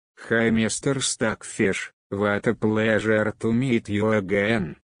Hi Mr. Stockfish, what a pleasure to meet you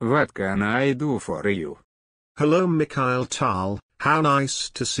again. What can I do for you? Hello Mikhail Tal, how nice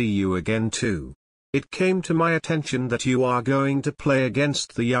to see you again too. It came to my attention that you are going to play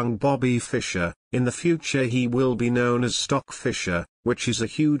against the young Bobby Fischer. In the future he will be known as Stock Fischer, which is a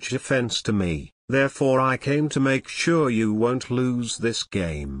huge offense to me. Therefore I came to make sure you won't lose this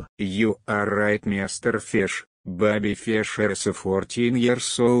game. You are right Mr. Fish. Bobby Fischer is a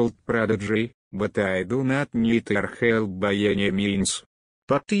 14-year-old prodigy, but I do not need your help by any means.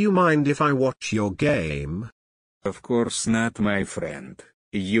 But do you mind if I watch your game? Of course not my friend.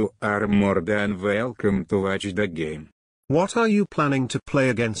 You are more than welcome to watch the game. What are you planning to play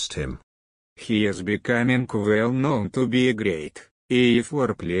against him? He is becoming well known to be a great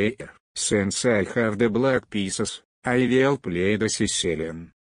E4 player. Since I have the black pieces, I will play the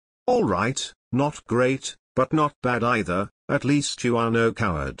Sicilian. Alright, not great, but not bad either, at least you are no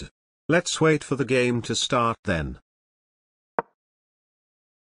coward. Let's wait for the game to start then.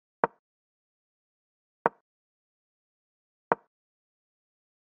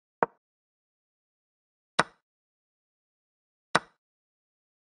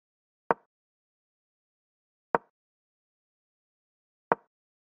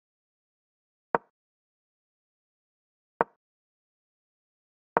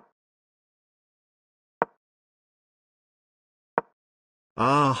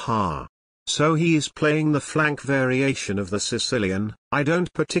 Aha. So he is playing the flank variation of the Sicilian. I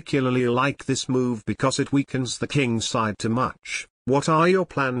don't particularly like this move because it weakens the king side too much. What are your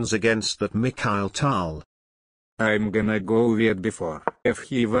plans against that Mikhail Tal? I'm gonna go with Bf4. If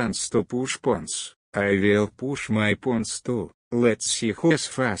he wants to push pawns, I will push my pawns too. Let's see who is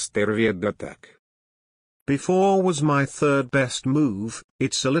faster with the attack. Before was my third best move.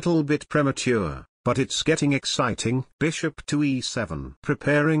 It's a little bit premature, but it's getting exciting. Bishop to e7.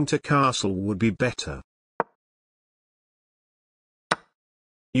 Preparing to castle would be better.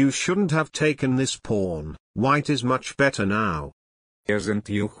 You shouldn't have taken this pawn. White is much better now. Isn't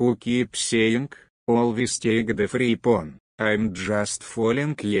you who keep saying, always take the free pawn? I'm just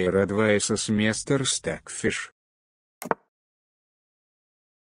following your advices Mr. Stockfish.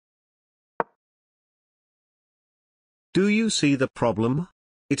 Do you see the problem?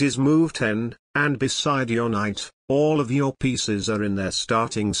 It is move 10, and beside your knight, all of your pieces are in their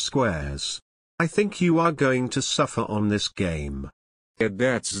starting squares. I think you are going to suffer on this game. If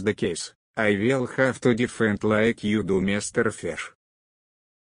that's the case, I will have to defend like you do Mr. Fish.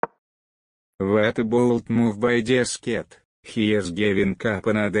 What a bold move by this kid. He is giving up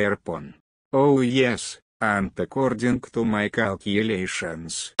another pawn. Oh yes, and according to my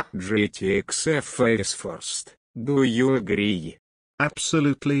calculations, G takes f5 is first. Do you agree?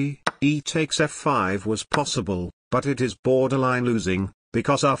 Absolutely. E takes f5 was possible, but it is borderline losing,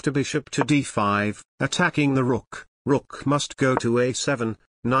 because after bishop to d5, attacking the rook must go to a7,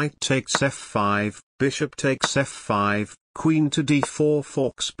 knight takes f5, bishop takes f5, queen to d4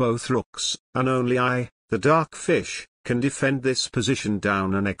 forks both rooks, and only I, the dark fish, can defend this position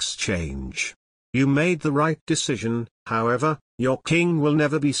down an exchange. You made the right decision, however, your king will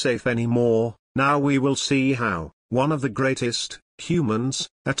never be safe anymore. Now we will see how one of the greatest humans,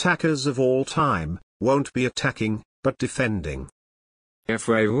 attackers of all time, won't be attacking, but defending. If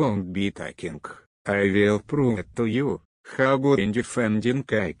I won't be attacking, I will prove it to you, how good in defending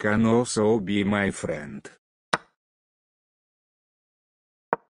I can also be my friend.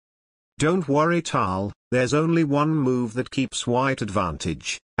 Don't worry Tal, there's only one move that keeps white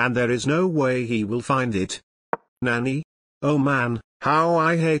advantage, and there is no way he will find it. Nanny? Oh man, how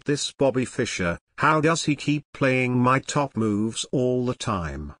I hate this Bobby Fischer. How does he keep playing my top moves all the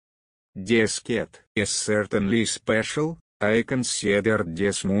time? This kid is certainly special. I considered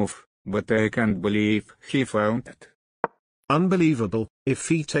this move, but I can't believe he found it. Unbelievable. If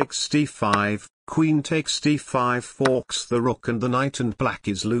he takes d5, queen takes d5 forks the rook and the knight and black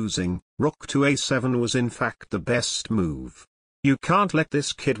is losing. Rook to a7 was in fact the best move. You can't let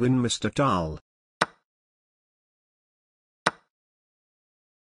this kid win Mr. Tal.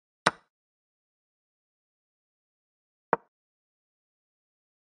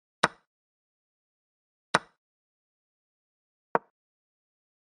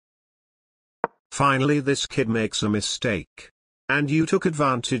 Finally this kid makes a mistake. And you took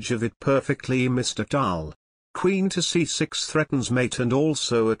advantage of it perfectly Mr. Tal. Queen to c6 threatens mate and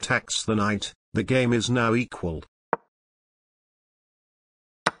also attacks the knight. The game is now equal.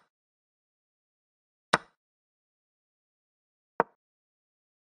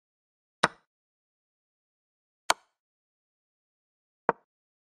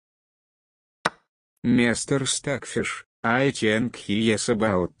 Mr. Stockfish, I think he is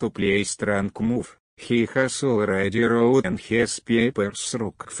about to play strong move. He has already written his papers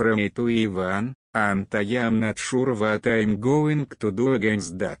rook from a to e1, and I am not sure what I'm going to do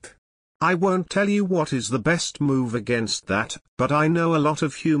against that. I won't tell you what is the best move against that, but I know a lot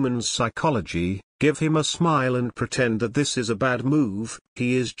of human psychology. Give him a smile and pretend that this is a bad move.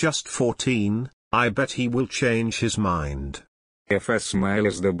 He is just 14, I bet he will change his mind. If a smile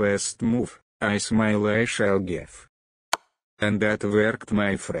is the best move, I smile I shall give. And that worked,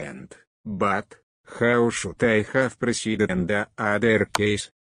 my friend. But how should I have proceeded in the other case?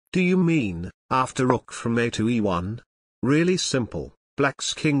 Do you mean, after rook from a to e1? Really simple.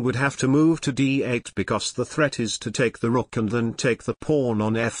 Black's king would have to move to d8 because the threat is to take the rook and then take the pawn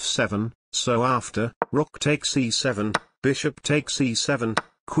on f7, so after, rook takes e7, bishop takes e7,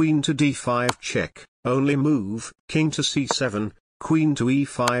 queen to d5 check, only move, king to c7, queen to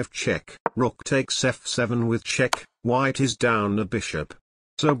e5 check, rook takes f7 with check, white is down a bishop.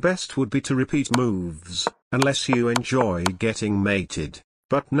 So best would be to repeat moves, unless you enjoy getting mated.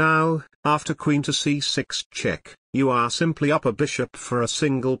 But now, after queen to c6 check, you are simply up a bishop for a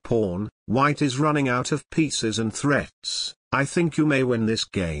single pawn, white is running out of pieces and threats. I think you may win this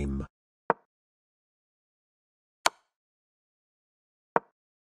game.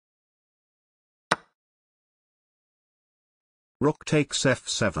 Rook takes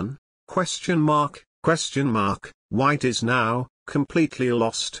f7, question mark, white is now completely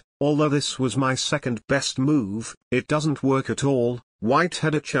lost. Although this was my second best move, it doesn't work at all. White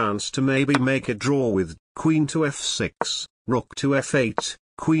had a chance to maybe make a draw with queen to f6, rook to f8,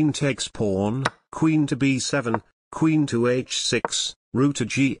 queen takes pawn, queen to b7, queen to h6, rook to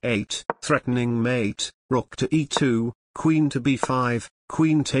g8, threatening mate, rook to e2, queen to b5,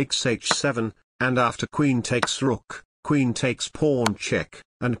 queen takes h7, and after queen takes rook, queen takes pawn check,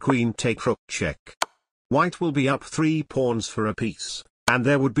 and queen take rook check. White will be up 3 pawns for a piece, and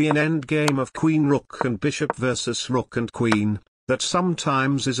there would be an endgame of queen rook and bishop versus rook and queen, that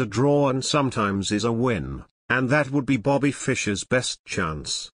sometimes is a draw and sometimes is a win, and that would be Bobby Fischer's best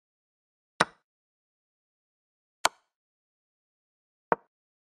chance.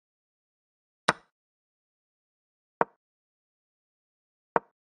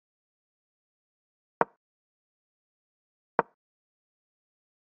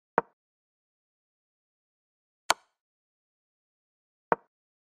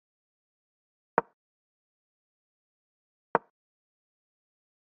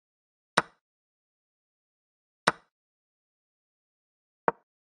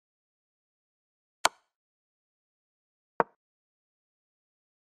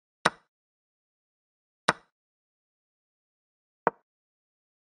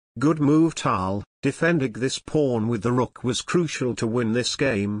 Good move Tal, defending this pawn with the rook was crucial to win this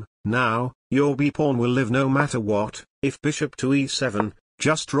game. Now, your b-pawn will live no matter what. If bishop to e7,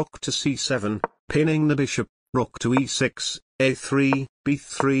 just rook to c7, pinning the bishop, rook to e6, a3,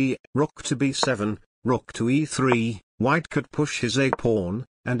 b3, rook to b7, rook to e3, white could push his a-pawn,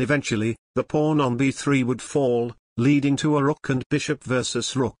 and eventually, the pawn on b3 would fall, leading to a rook and bishop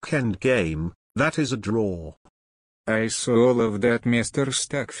versus rook endgame. That is a draw. I saw all of that, Mr.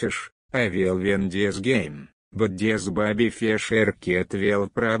 Stockfish. I will win this game, but this Bb5 Rg8 will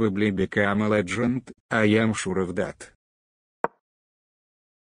probably become a legend, I am sure of that.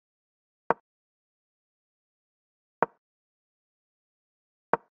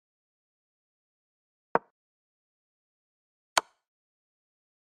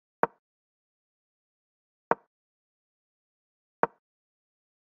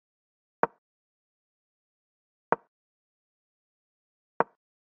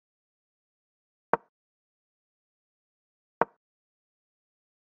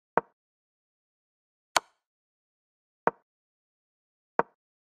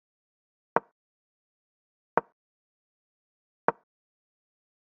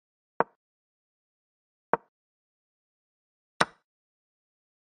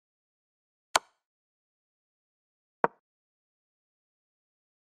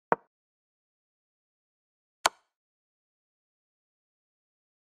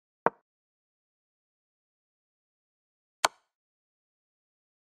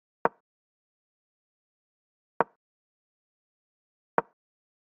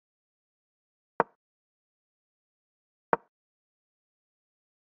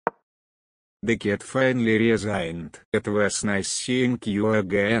 The cat finally resigned. It was nice seeing you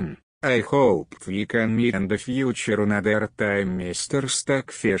again. I hope we can meet in the future another time, Mr.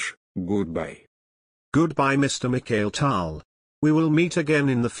 Stockfish. Goodbye. Goodbye, Mr. Mikhail Tal. We will meet again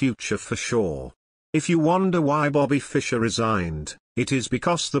in the future for sure. If you wonder why Bobby Fischer resigned, it is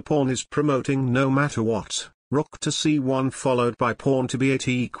because the pawn is promoting no matter what. rook to c1 followed by pawn to b8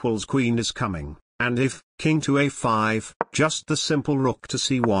 equals queen is coming, and if king to a5, just the simple rook to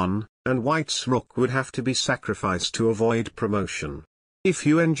c1, and white's rook would have to be sacrificed to avoid promotion. If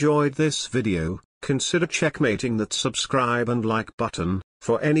you enjoyed this video, consider checkmating that subscribe and like button.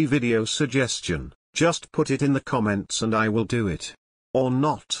 For any video suggestion, just put it in the comments and I will do it. Or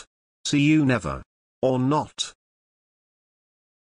not. See you never. Or not.